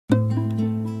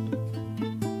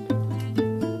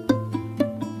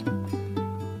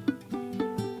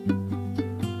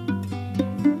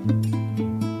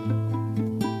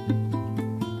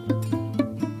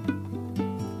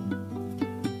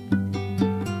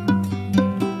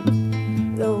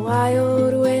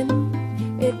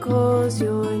calls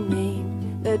your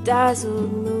name. The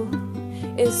dazzled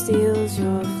moon, it steals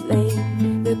your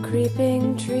flame. The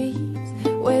creeping trees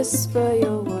whisper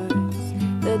your words.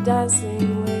 The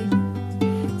dancing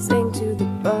waves sing to the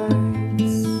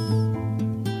birds.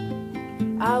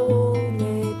 I won't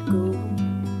let go,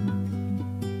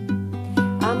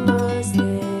 I must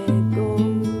let go.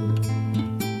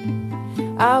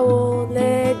 I won't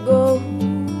let go.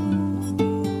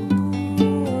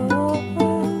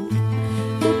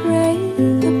 The brave,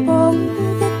 the bold,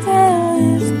 the tale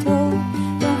is told.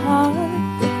 The heart,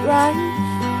 the bright,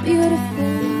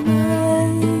 beautiful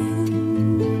mind.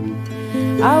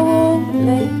 I won't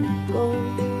let go,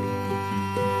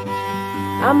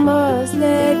 I must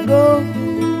let go.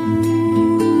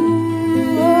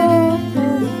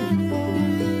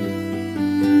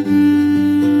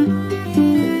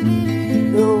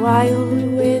 The wild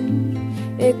wind,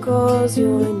 it calls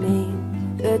your name.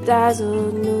 The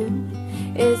dazzled moon,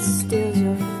 it steals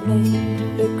your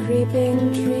flame. The creeping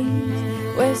trees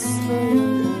whisper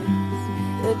your words.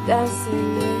 The dancing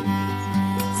waves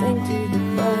sing to the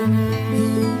birds.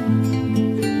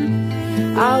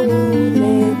 I won't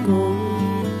let go,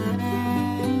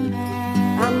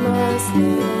 I must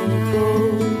let go.